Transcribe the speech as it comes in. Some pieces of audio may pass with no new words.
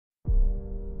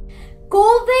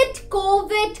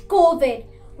COVID.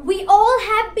 We all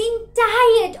have been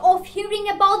tired of hearing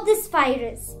about this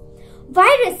virus.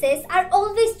 Viruses are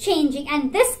always changing,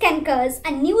 and this can cause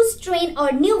a new strain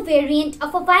or new variant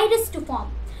of a virus to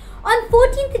form. On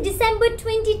 14th December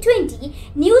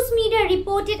 2020, news media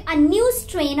reported a new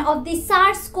strain of the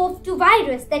SARS-CoV-2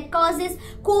 virus that causes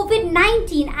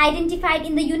COVID-19 identified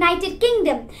in the United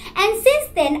Kingdom, and since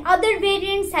then other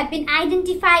variants have been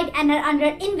identified and are under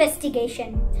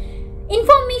investigation.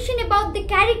 Information about the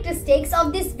characteristics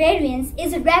of these variants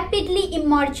is rapidly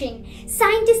emerging.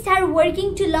 Scientists are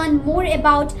working to learn more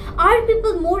about, are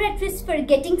people more at risk for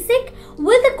getting sick?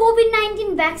 Will the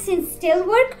COVID-19 vaccine still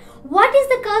work? What is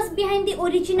the cause behind the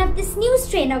origin of this new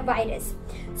strain of virus?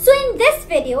 So in this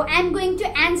video, I am going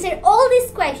to answer all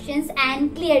these questions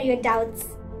and clear your doubts.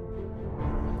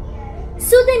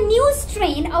 So the new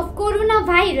strain of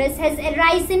coronavirus has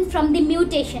arisen from the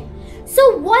mutation.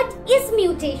 So what is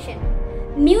mutation?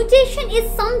 Mutation is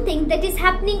something that is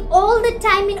happening all the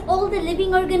time in all the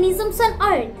living organisms on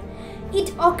earth.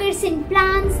 It occurs in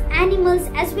plants, animals,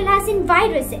 as well as in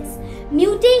viruses.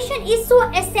 Mutation is so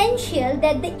essential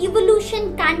that the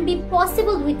evolution can't be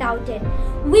possible without it.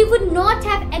 We would not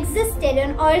have existed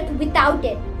on earth without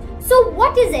it. So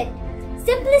what is it?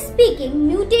 Simply speaking,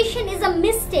 mutation is a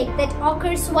mistake that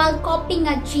occurs while copying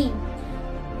a gene.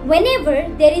 Whenever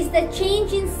there is the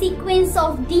change in sequence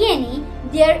of DNA,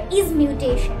 there is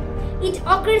mutation. It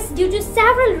occurs due to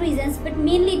several reasons, but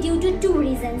mainly due to two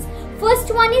reasons.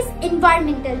 First one is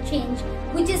environmental change,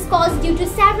 which is caused due to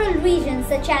several reasons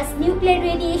such as nuclear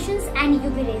radiations and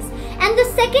UV rays. And the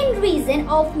second reason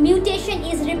of mutation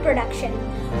is reproduction.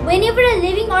 Whenever a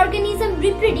living organism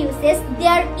reproduces,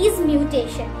 there is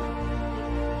mutation.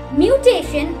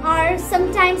 Mutation are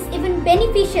sometimes even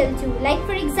beneficial too. Like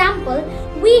for example,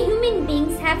 we human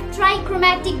beings have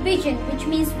trichromatic vision, which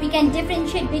means we can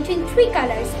differentiate between three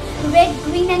colors, red,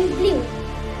 green and blue.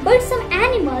 But some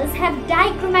animals have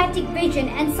dichromatic vision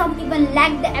and some even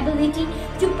lack the ability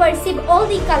to perceive all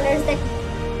the colors that.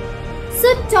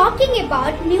 So talking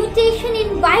about mutation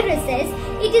in viruses,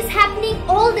 it is happening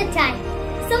all the time.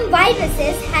 Some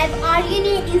viruses have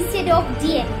RNA instead of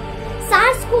DNA.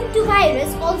 SARS-CoV-2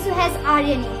 virus also has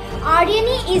RNA.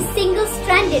 RNA is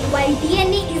single-stranded while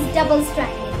DNA is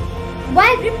double-stranded.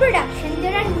 While reproduction,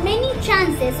 there are many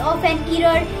chances of an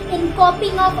error in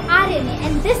copying of RNA,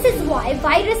 and this is why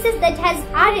viruses that has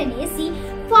RNA see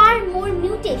far more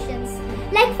mutations.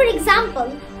 Like for example,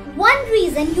 one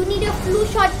reason you need a flu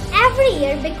shot every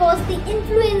year because the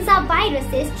influenza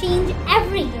viruses change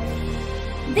every year.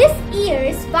 This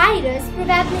year's virus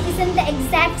probably isn't the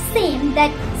exact same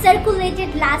that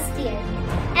circulated last year.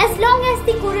 As long as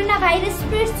the coronavirus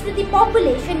spreads through the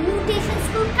population,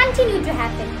 mutations will continue to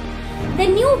happen. The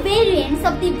new variants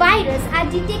of the virus are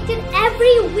detected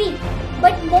every week,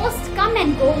 but most come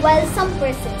and go while some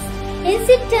persist. Hence,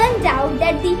 it turned out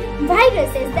that the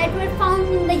viruses that were found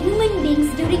in the human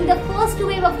beings during the first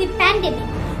wave of the pandemic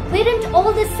weren't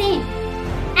all the same.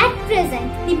 At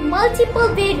present, the multiple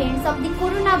variants of the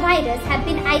coronavirus have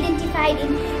been identified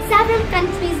in several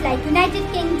countries like United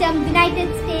Kingdom, United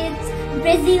States,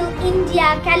 Brazil,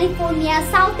 India, California,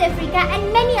 South Africa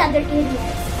and many other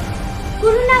areas.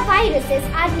 Coronaviruses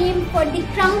are named for the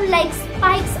crown-like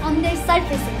spikes on their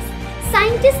surfaces.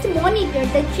 Scientists monitor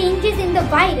the changes in the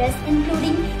virus,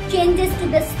 including changes to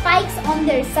the spikes on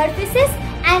their surfaces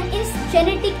and its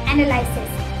genetic analysis.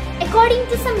 According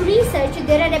to some research,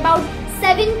 there are about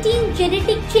 17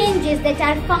 genetic changes that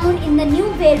are found in the new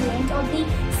variant of the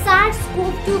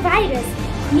SARS-CoV-2 virus.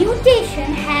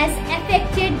 Mutation has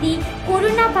affected the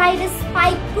coronavirus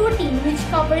spike protein, which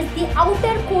covers the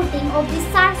outer coating of the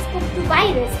SARS-CoV-2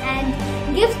 virus and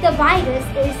gives the virus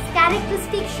its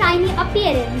characteristic shiny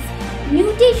appearance.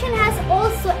 Mutation has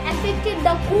also affected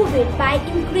the COVID by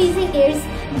increasing its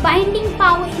binding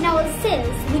power in our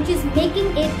cells, which is making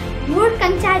it more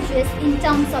contagious in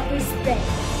terms of its spread.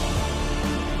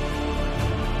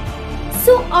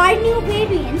 So are new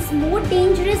variants more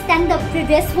dangerous than the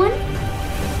previous one?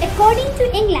 According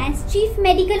to England's chief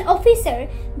medical officer,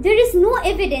 there is no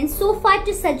evidence so far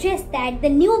to suggest that the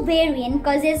new variant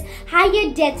causes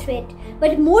higher death rate,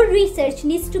 but more research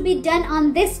needs to be done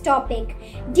on this topic.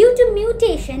 Due to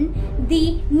mutation,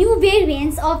 the new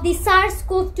variants of the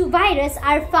SARS-CoV-2 virus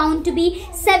are found to be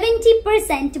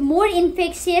 70% more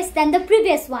infectious than the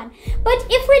previous one. But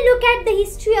if we look at the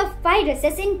history of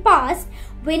viruses in past,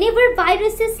 whenever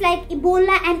viruses like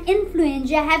Ebola and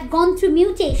influenza have gone through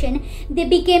mutation, they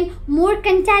became more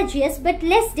contagious but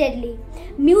less deadly.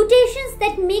 Mutations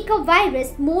that make a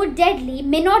virus more deadly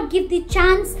may not give the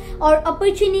chance or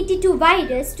opportunity to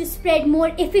virus to spread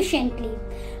more efficiently.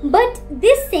 But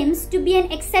this seems to be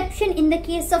an exception in the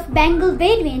case of Bengal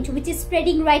variant, which is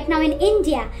spreading right now in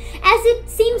India, as it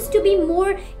seems to be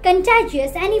more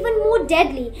contagious and even more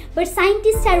deadly. But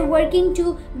scientists are working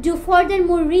to do further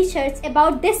more research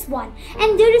about this one,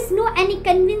 and there is no any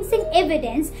convincing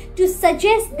evidence to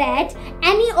suggest that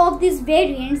any of these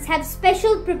variants have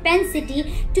special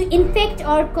propensity to infect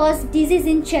or cause disease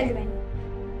in children.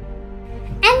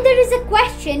 And there is a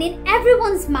question in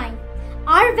everyone's mind: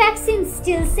 are vaccines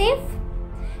still safe?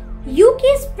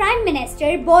 UK's Prime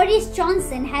Minister Boris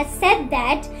Johnson has said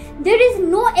that there is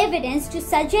no evidence to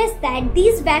suggest that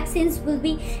these vaccines will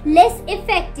be less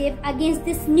effective against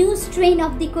this new strain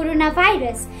of the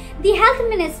coronavirus. The health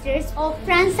ministers of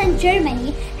France and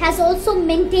Germany has also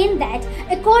maintained that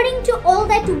according to all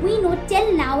that we know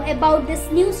till now about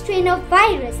this new strain of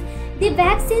virus, the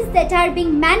vaccines that are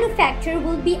being manufactured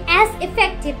will be as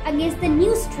effective against the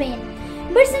new strain.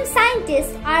 But some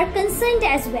scientists are concerned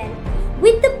as well.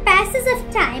 With the passage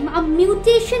of time, a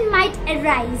mutation might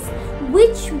arise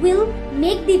which will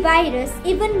make the virus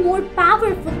even more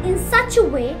powerful in such a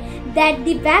way that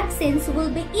the vaccines will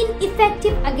be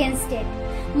ineffective against it.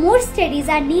 More studies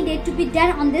are needed to be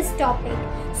done on this topic.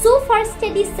 So far,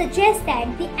 studies suggest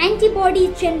that the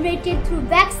antibodies generated through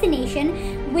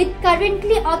vaccination with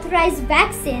currently authorized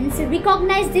vaccines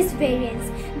recognize these variants.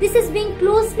 This is being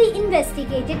closely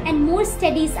investigated and more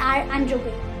studies are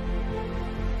underway.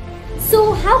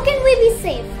 So how can we be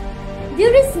safe?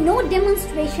 There is no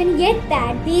demonstration yet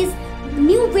that these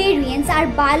new variants are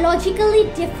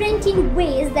biologically different in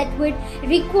ways that would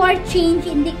require change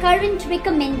in the current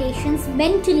recommendations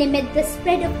meant to limit the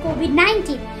spread of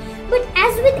COVID-19. But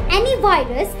as with any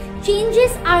virus,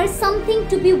 changes are something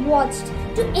to be watched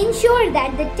to ensure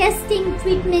that the testing,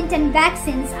 treatment and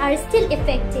vaccines are still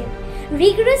effective.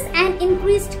 Rigorous and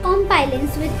increased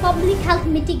compliance with public health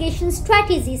mitigation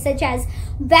strategies such as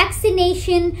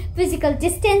vaccination, physical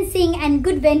distancing and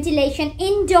good ventilation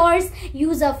indoors,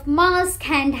 use of mask,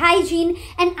 hand hygiene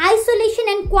and isolation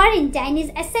and quarantine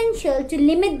is essential to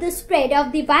limit the spread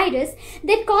of the virus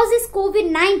that causes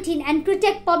COVID-19 and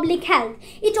protect public health.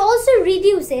 It also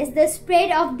reduces the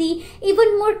spread of the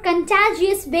even more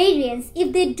contagious variants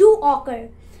if they do occur.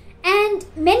 And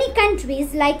many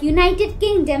countries like United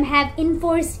Kingdom have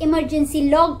enforced emergency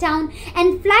lockdown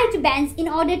and flight bans in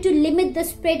order to limit the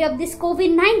spread of this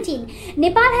COVID-19.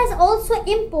 Nepal has also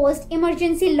imposed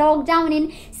emergency lockdown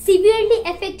in severely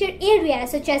affected areas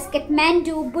such as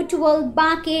Kathmandu, Butwal,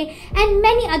 Baake and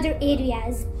many other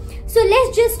areas. So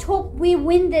let's just hope we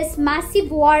win this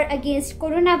massive war against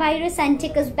coronavirus and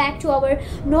take us back to our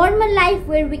normal life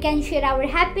where we can share our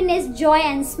happiness, joy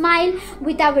and smile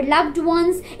with our loved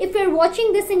ones. If you're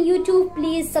watching this in YouTube,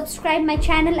 please subscribe my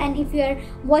channel, and if you're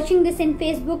watching this in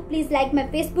Facebook, please like my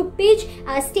Facebook page.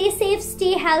 Stay safe,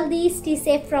 stay healthy, stay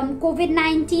safe from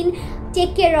COVID-19.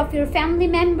 Take care of your family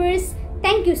members.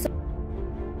 Thank you so much.